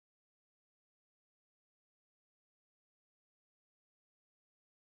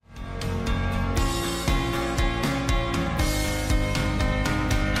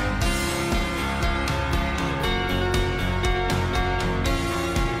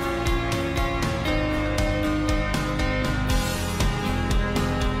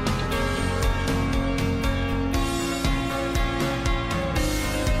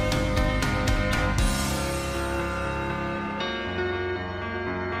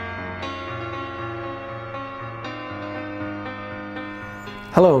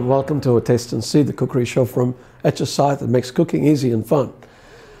Hello and welcome to A Taste and See, the cookery show from HSI that makes cooking easy and fun.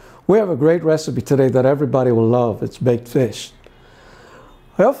 We have a great recipe today that everybody will love. It's baked fish.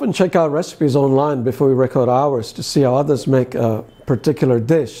 I often check out recipes online before we record ours to see how others make a particular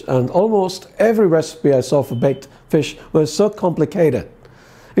dish, and almost every recipe I saw for baked fish was so complicated.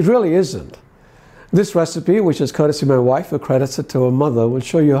 It really isn't. This recipe, which is courtesy of my wife who credits it to her mother, will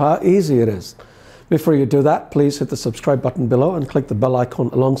show you how easy it is. Before you do that, please hit the subscribe button below and click the bell icon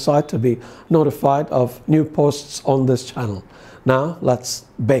alongside to be notified of new posts on this channel. Now, let's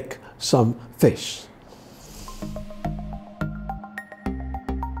bake some fish.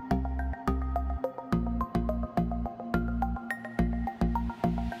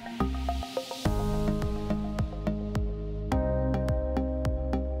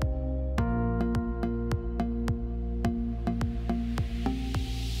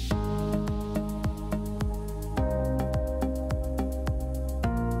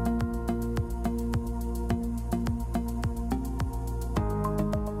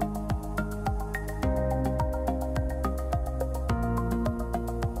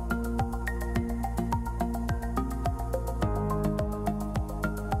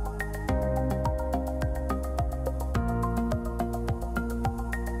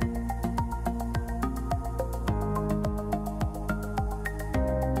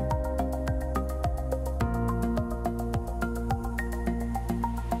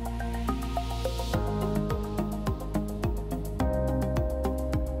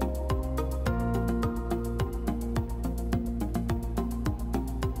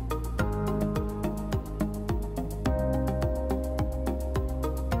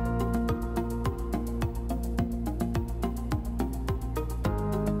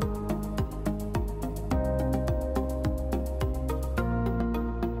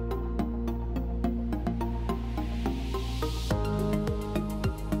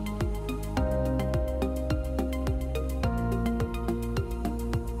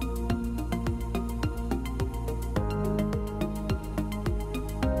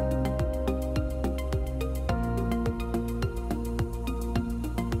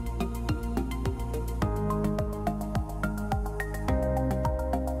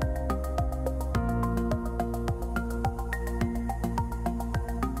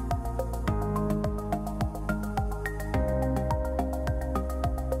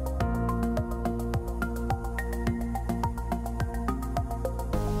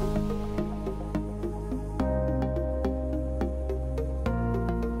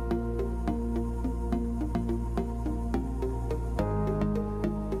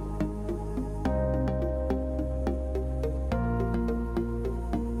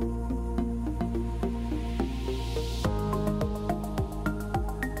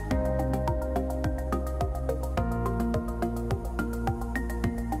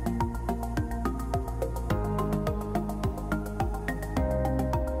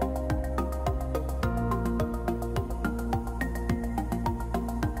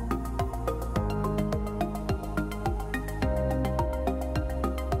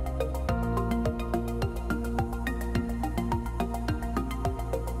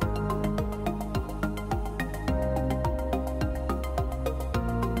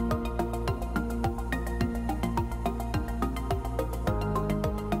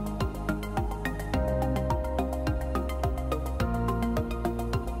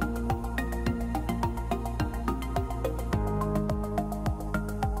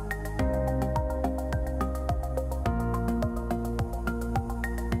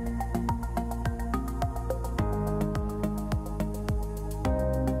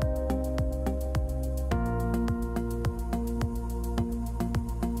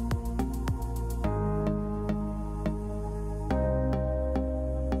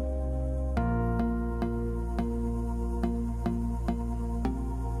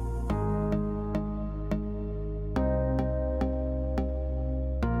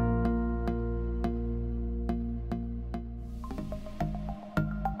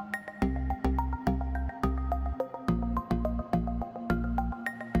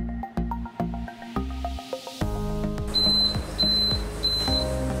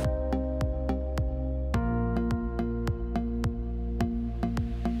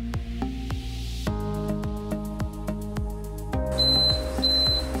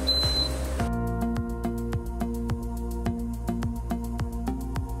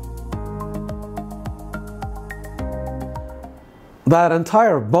 That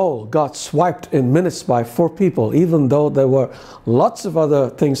entire bowl got swiped in minutes by 4 people, even though there were lots of other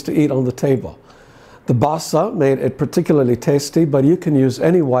things to eat on the table. The Basa made it particularly tasty, but you can use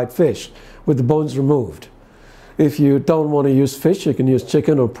any white fish with the bones removed. If you don't want to use fish, you can use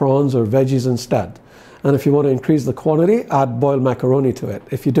chicken or prawns or veggies instead. And if you want to increase the quantity, add boiled macaroni to it.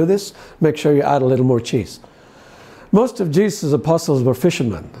 If you do this, make sure you add a little more cheese. Most of Jesus' apostles were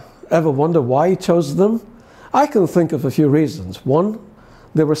fishermen. Ever wonder why he chose them? I can think of a few reasons. One,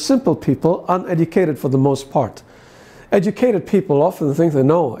 they were simple people, uneducated for the most part. Educated people often think they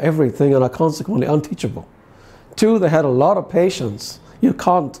know everything and are consequently unteachable. Two, they had a lot of patience. You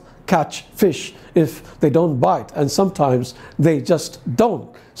can't catch fish if they don't bite, and sometimes they just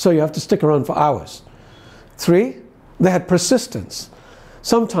don't, so you have to stick around for hours. Three, they had persistence.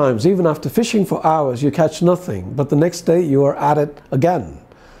 Sometimes, even after fishing for hours, you catch nothing, but the next day you are at it again.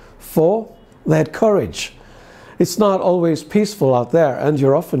 Four, they had courage. It's not always peaceful out there, and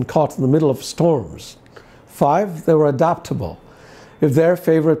you're often caught in the middle of storms. Five, they were adaptable. If their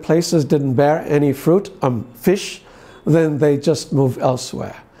favorite places didn't bear any fruit, fish, then they just moved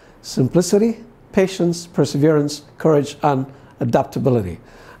elsewhere. Simplicity, patience, perseverance, courage, and adaptability.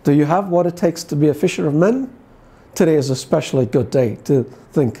 Do you have what it takes to be a fisher of men? Today is a especially good day to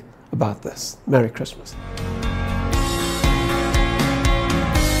think about this. Merry Christmas.